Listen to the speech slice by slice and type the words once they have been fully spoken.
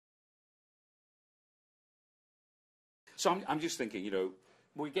So I'm just thinking, you know,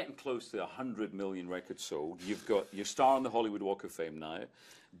 we're getting close to 100 million records sold. You've got your star on the Hollywood Walk of Fame now,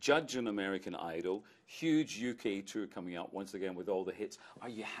 judge on American Idol, huge UK tour coming out once again with all the hits. Are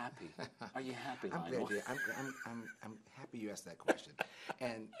you happy? Are you happy, Lionel? I'm happy you asked that question.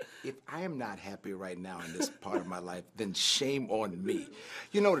 And if I am not happy right now in this part of my life, then shame on me.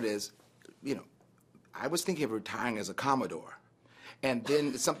 You know what it is? You know, I was thinking of retiring as a Commodore. And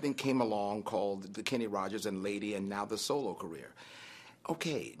then something came along called the Kenny Rogers and Lady and now the solo career.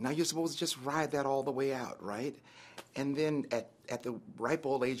 Okay, now you're supposed to just ride that all the way out, right? And then at the ripe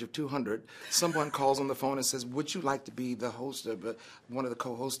old age of 200, someone calls on the phone and says, would you like to be the host of, one of the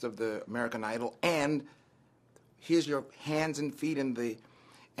co-hosts of the American Idol? And here's your hands and feet in the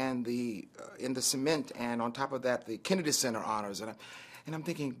cement, and on top of that, the Kennedy Center honors. And I'm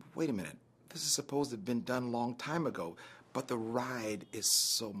thinking, wait a minute, this is supposed to have been done a long time ago, but the ride is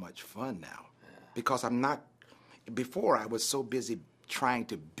so much fun now. Yeah. Because I'm not, before I was so busy trying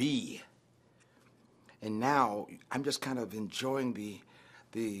to be, and now I'm just kind of enjoying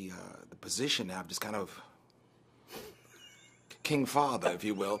the position now. I'm just kind of King Father, if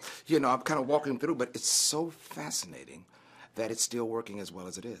you will. You know, I'm kind of walking through, but it's so fascinating that it's still working as well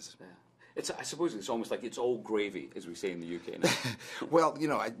as it is. Yeah. I suppose it's almost like it's all gravy, as we say in the UK now. Well, you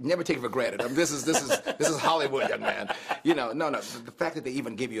know, I never take it for granted. I mean, this is Hollywood, young man. You know, no. The fact that they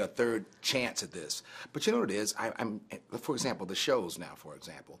even give you a third chance at this. But you know what it is? I'm, for example, the shows now. For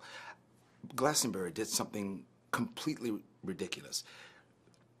example, Glastonbury did something completely ridiculous.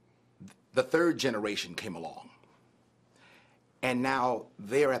 The third generation came along, and now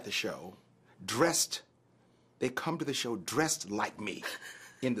they're at the show, dressed. They come to the show dressed like me.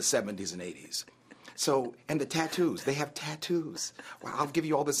 In the 70s and 80s. So, and the tattoos, they have tattoos. Well, I'll give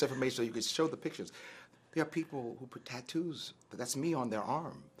you all this information so you can show the pictures. There are people who put tattoos, that's me on their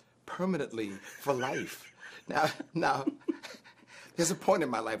arm, permanently for life. Now, there's a point in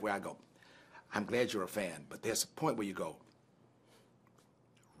my life where I go, I'm glad you're a fan, but there's a point where you go,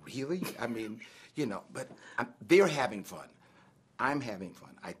 really? I mean, you know, but they're having fun. I'm having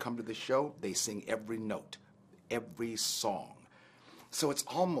fun. I come to the show, they sing every note, every song. So it's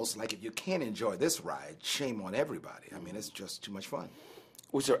almost like if you can't enjoy this ride, shame on everybody. I mean, it's just too much fun.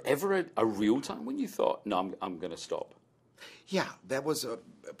 Was there ever a real time when you thought, no, I'm going to stop? Yeah, that was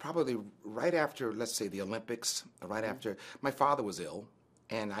probably right after, let's say, the Olympics, right after. My father was ill,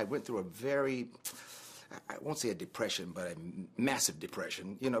 and I went through a very, I won't say a depression, but a massive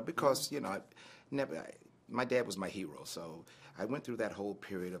depression, you know, because, you know, my dad was my hero. So I went through that whole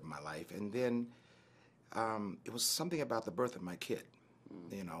period of my life. And then it was something about the birth of my kid.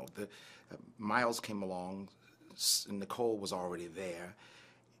 You know, Miles came along, and Nicole was already there,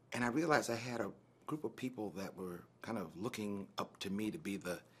 and I realized I had a group of people that were kind of looking up to me to be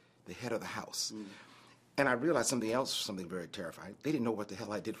the head of the house. And I realized something very terrifying. They didn't know what the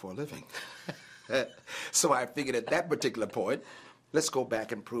hell I did for a living. So I figured at that particular point, let's go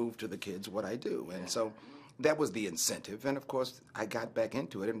back and prove to the kids what I do. And so that was the incentive. And of course, I got back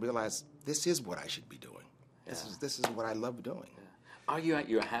into it and realized this is what I should be doing. Yeah. This is what I love doing. Yeah. Are you at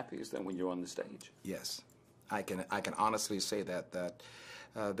your happiest then when you're on the stage? Yes, I can honestly say that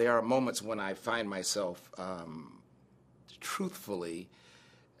there are moments when I find myself truthfully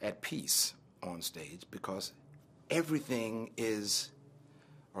at peace on stage because everything is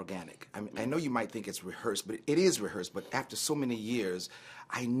organic. I mean, I know you might think it's rehearsed, but it is rehearsed. But after so many years,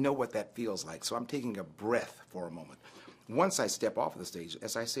 I know what that feels like. So I'm taking a breath for a moment. Once I step off of the stage,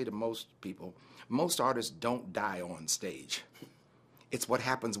 as I say to most people, most artists don't die on stage. It's what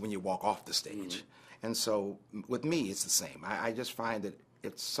happens when you walk off the stage. And so with me, it's the same. I just find that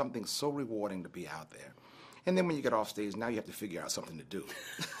it's something so rewarding to be out there. And then when you get off stage, now you have to figure out something to do.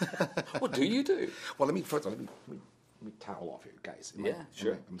 What do you do? Well, let me towel off here, guys.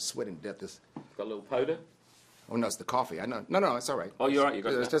 Sure. I'm sweating to death. Got a little powder? Oh, no, it's the coffee. I know. No, it's all right. Oh, you're right. You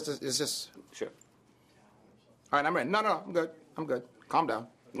got it. It's just. Sure. All right, I'm ready. No, I'm good. Calm down.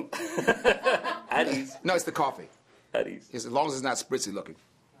 At ease. No, it's the coffee. At ease. As long as it's not spritzy looking.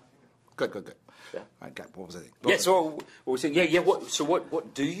 Good. Yeah. All right, what was I saying? Yeah, so what we're saying,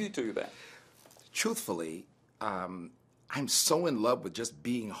 what do you do then? Truthfully, I'm so in love with just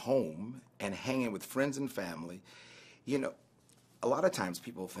being home and hanging with friends and family. You know, a lot of times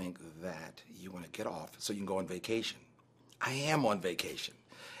people think that you want to get off so you can go on vacation. I am on vacation.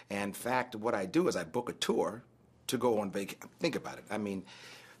 And in fact, what I do is I book a tour to go on vacation. Think about it. I mean,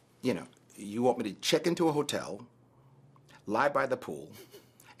 you know, you want me to check into a hotel, lie by the pool,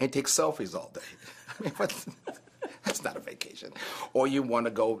 and take selfies all day. I mean, that's not a vacation. Or you want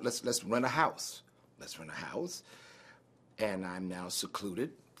to go, let's rent a house. Let's rent a house. And I'm now secluded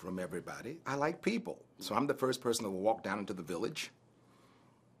from everybody. I like people. So I'm the first person that will walk down into the village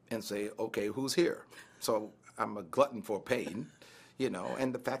and say, okay, who's here? So I'm a glutton for pain, you know,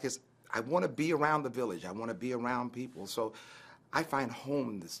 and the fact is, I want to be around the village. I want to be around people. So I find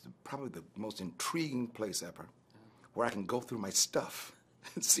home is probably the most intriguing place ever, where I can go through my stuff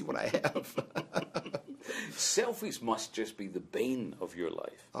and see what I have. Selfies must just be the bane of your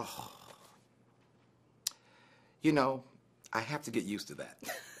life. Oh. You know, I have to get used to that.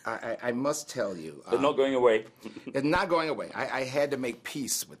 I must tell you. They're not going away. It's not going away. I had to make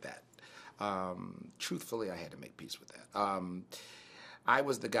peace with that. Truthfully, I had to make peace with that. I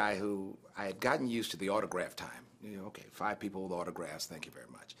was the guy who, I had gotten used to the autograph time. You know, okay, 5 people with autographs, thank you very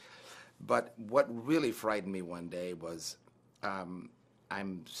much. But what really frightened me one day was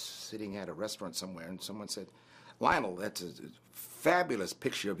I'm sitting at a restaurant somewhere and someone said, Lionel, that's a fabulous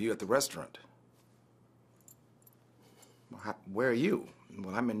picture of you at the restaurant. Well, where are you?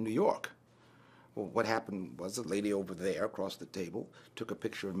 Well, I'm in New York. Well, what happened was a lady over there across the table took a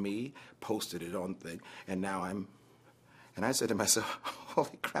picture of me, posted it on thing, and now I'm, and I said to myself,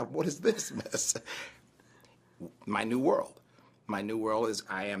 holy crap, what is this mess? My new world. My new world is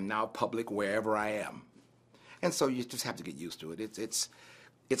I am now public wherever I am. And so you just have to get used to it.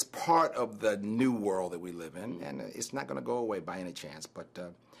 It's part of the new world that we live in, and it's not going to go away by any chance. But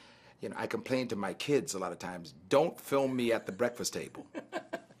you know, I complain to my kids a lot of times, don't film me at the breakfast table.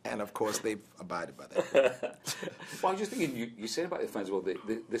 And of course, they've abided by that. Well, I was just thinking, you said about the fans, well,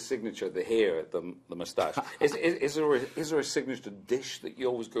 the signature, the hair, the moustache. Is there a signature dish that you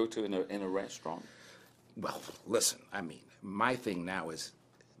always go to in a restaurant? Well, listen, I mean, my thing now is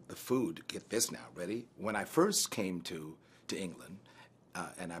the food. Get this now, ready? When I first came to England,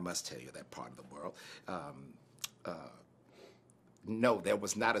 and I must tell you that part of the world, no, there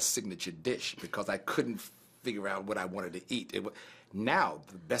was not a signature dish because I couldn't figure out what I wanted to eat. Now,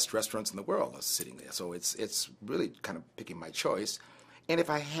 the best restaurants in the world are sitting there, so it's really kind of picking my choice. And if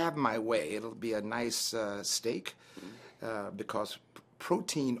I have my way, it'll be a nice steak because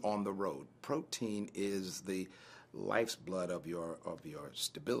protein on the road. Protein is the life's blood of your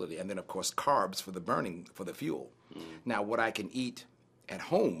stability, and then of course carbs for the burning, for the fuel. Now, what I can eat at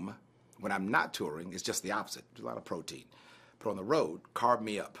home when I'm not touring is just the opposite. There's a lot of protein. But on the road, carb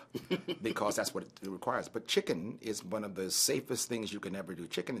me up because that's what it requires. But chicken is one of the safest things you can ever do.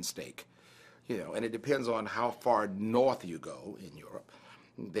 Chicken and steak, you know, and it depends on how far north you go in Europe.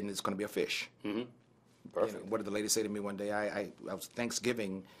 Then it's going to be a fish. Mm-hmm. Perfect. You know, what did the lady say to me one day? I was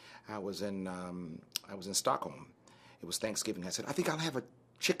Thanksgiving. I was in Stockholm. It was Thanksgiving. I said, I think I'll have a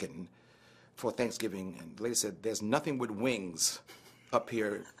chicken for Thanksgiving. And the lady said, there's nothing with wings up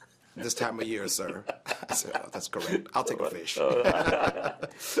here this time of year, sir. I said, oh, that's correct. I'll take a fish.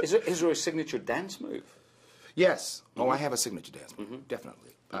 Is there a signature dance move? Yes. Oh, I have a signature dance move,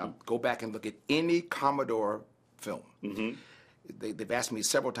 definitely. Go back and look at any Commodore film. They've asked me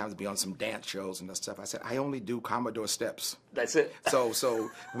several times to be on some dance shows and that stuff. I said, I only do Commodore steps. That's it. So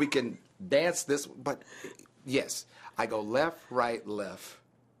we can dance this, but yes, I go left, right,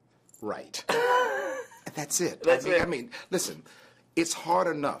 right. That's it. I mean, listen, it's hard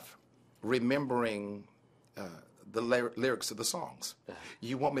enough remembering the lyrics of the songs.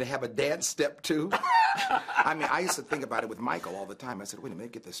 You want me to have a dance step too? I mean, I used to think about it with Michael all the time. I said, wait a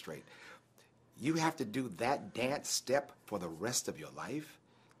minute, get this straight. You have to do that dance step for the rest of your life?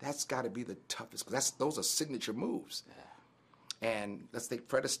 That's got to be the toughest, because those are signature moves. Yeah. And let's take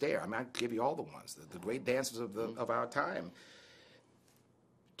Fred Astaire. I mean, I'll give you all the ones, the great dancers of our time.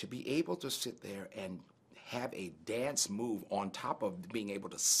 To be able to sit there and have a dance move on top of being able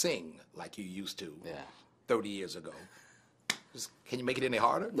to sing like you used to 30 years ago. Can you make it any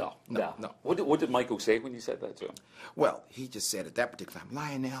harder? No. What did Michael say when you said that to him? Well, he just said at that particular time,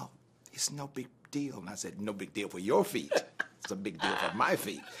 Lionel, it's no big deal. And I said, no big deal for your feet. It's a big deal for my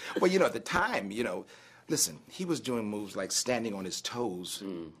feet. Well, you know, at the time, you know, listen, he was doing moves like standing on his toes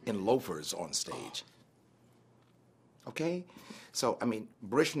in loafers on stage. Okay? So, I mean,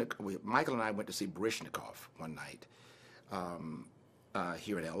 Michael and I went to see Baryshnikov one night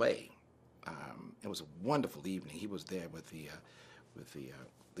here in L.A. It was a wonderful evening. He was there with the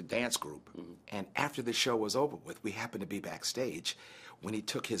dance group. And after the show was over with, we happened to be backstage when he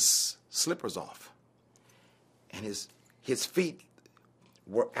took his slippers off. And his feet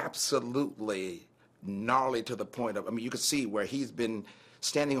were absolutely gnarly to the point of, I mean, you could see where he's been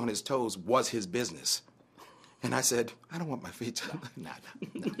standing on his toes was his business. And I said, I don't want my feet to, not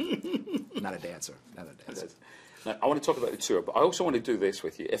a dancer, not a dancer. Now, I want to talk about the tour, but I also want to do this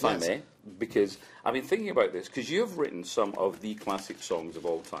with you, if I may, because I've been thinking about this, because you've written some of the classic songs of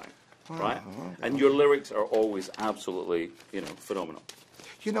all time, right? And your lyrics are always absolutely, you know, phenomenal.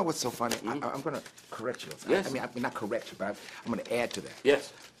 You know what's so funny? I'm going to correct you. Yes. I mean, not correct you, but I'm going to add to that.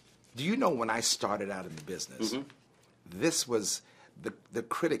 Yes. Do you know when I started out in the business, this was the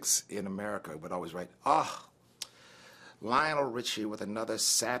critics in America would always write, Lionel Richie with another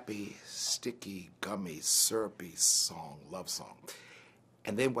sappy, sticky, gummy, syrupy song, love song.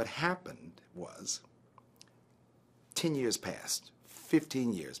 And then what happened was 10 years passed,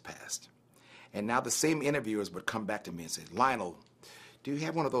 15 years passed. And now the same interviewers would come back to me and say, Lionel, do you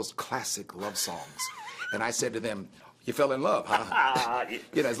have one of those classic love songs? And I said to them, you fell in love, huh?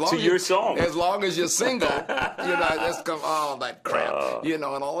 You know, as long to as your song. As long as you're single, you know, just come, all that crap. You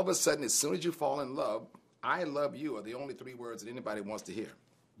know, and all of a sudden, as soon as you fall in love, I love you are the only 3 words that anybody wants to hear.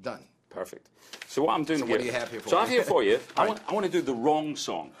 Done. Perfect. So what I'm doing So here... what do you have here for So me? I have here for you, I want to do the wrong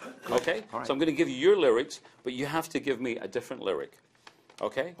song, okay? All right. So I'm going to give you your lyrics, but you have to give me a different lyric,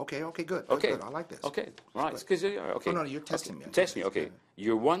 okay? Okay, good. Okay. Good. I like this. Okay, right. Because okay. No, you're testing me. Testing me, okay.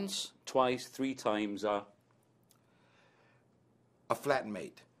 You're once, twice, 3 times a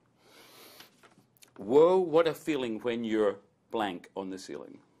flatmate. Whoa, what a feeling when you're blank on the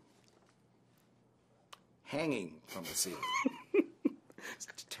ceiling. Hanging from the ceiling. It's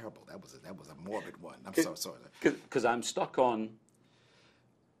terrible. That was a morbid one. I'm so sorry. Because I'm stuck on...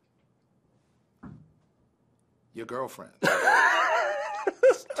 Your girlfriend.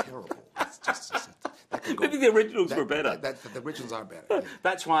 It's terrible. It's just that could go, Maybe the originals were better. The originals are better.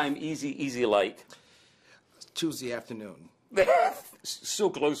 That's why I'm easy like. Tuesday afternoon. So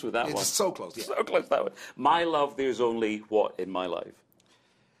close with that one. It's so close. Yeah. So close that one. My love, there's only what in my life?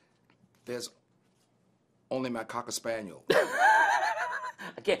 There's only my Cocker Spaniel.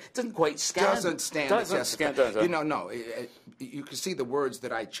 Again, it doesn't quite stand. Doesn't stand. Doesn't stand. You know, no. You can see the words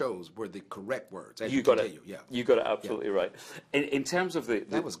that I chose were the correct words. You got it. Yeah. You got it absolutely right. In terms of the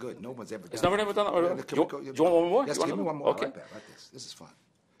that was good. No one's ever done. Has no one ever done that? Do you want one more? Yes, give me one more. Okay. I like that. I like this. This is fun.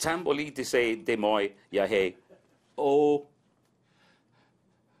 Tamboli de say de moi ya hey. Oh.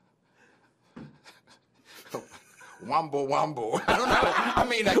 Wombo wombo. I don't know. I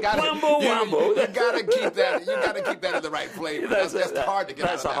mean, I got Wombo wombo. You gotta keep that. You gotta keep that in the right flavor. That's hard to get.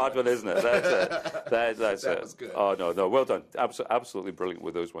 That's out a hard one, isn't it? That's it. That's that it. was good. Oh no, well done. Absolutely brilliant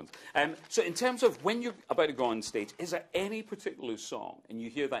with those ones. So in terms of when you're about to go on stage, is there any particular song, and you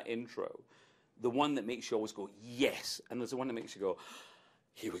hear that intro, the one that makes you always go yes, and there's the one that makes you go,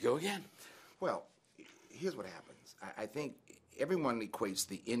 here we go again? Well, here's what happens. I think everyone equates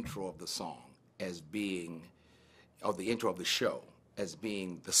the intro of the song as being, or the intro of the show as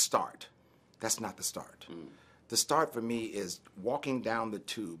being the start. That's not the start. The start for me is walking down the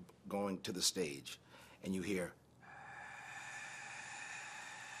tube, going to the stage, and you hear,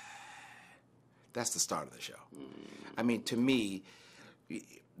 that's the start of the show. I mean, to me,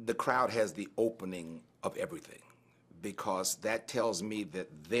 the crowd has the opening of everything because that tells me that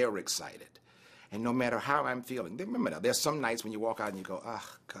they're excited. And no matter how I'm feeling, remember now, there's some nights when you walk out and you go,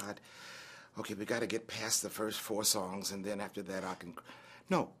 oh, God, okay, we got to get past the first 4 songs, and then after that I can...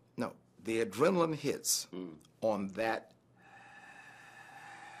 No. The adrenaline hits on that,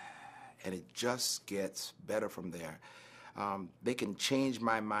 and it just gets better from there. They can change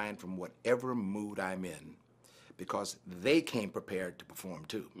my mind from whatever mood I'm in because they came prepared to perform,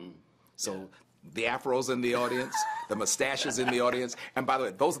 too. So the afros in the audience, the mustaches in the audience, and by the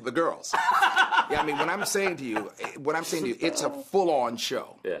way, those are the girls. Yeah, I mean, when I'm saying to you, it's a full-on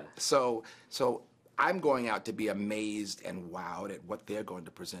show. Yeah. So I'm going out to be amazed and wowed at what they're going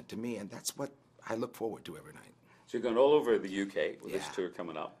to present to me, and that's what I look forward to every night. So you're going all over the UK with this tour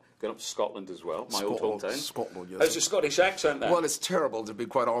coming up. Going up to Scotland as well, my old hometown. Scotland, yes. How's your Scottish accent there? Well, it's terrible, to be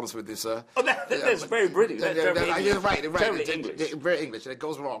quite honest with you, sir. Oh, that's very British. You're right. Terribly English. Very English, and it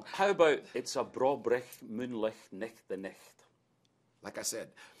goes wrong. How about it's a Brobrich Moonlicht nicht the Nicht? Like I said,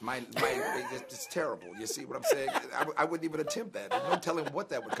 it's terrible. You see what I'm saying? I wouldn't even attempt that. There's no telling what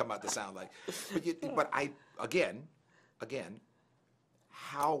that would come out to sound like. But again,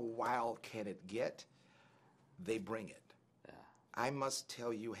 how wild can it get? They bring it. Yeah. I must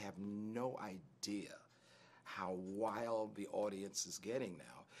tell you, have no idea how wild the audience is getting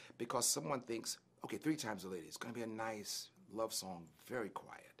now, because someone thinks, okay, 3 times a lady, it's going to be a nice love song, very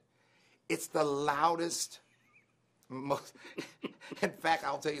quiet. It's the loudest. In fact,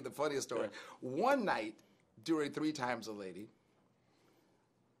 I'll tell you the funniest story. One night during 3 times a lady,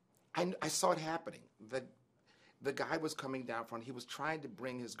 I saw it happening. The guy was coming down front. He was trying to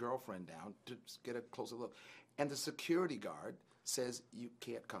bring his girlfriend down to get a closer look. And the security guard says, you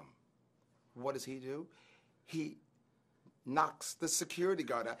can't come. What does he do? He knocks the security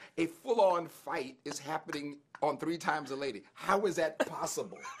guard out. A full-on fight is happening on 3 times a lady. How is that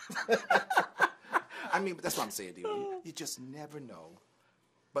possible? I mean, that's what I'm saying to you. You just never know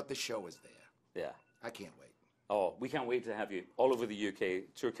but the show is there. Yeah. I can't wait. Oh, we can't wait to have you all over the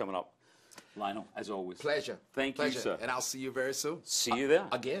UK. Tour coming up. Lionel, as always. Pleasure. Thank you, sir. And I'll see you very soon. See you there.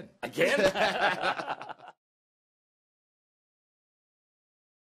 Again. Again?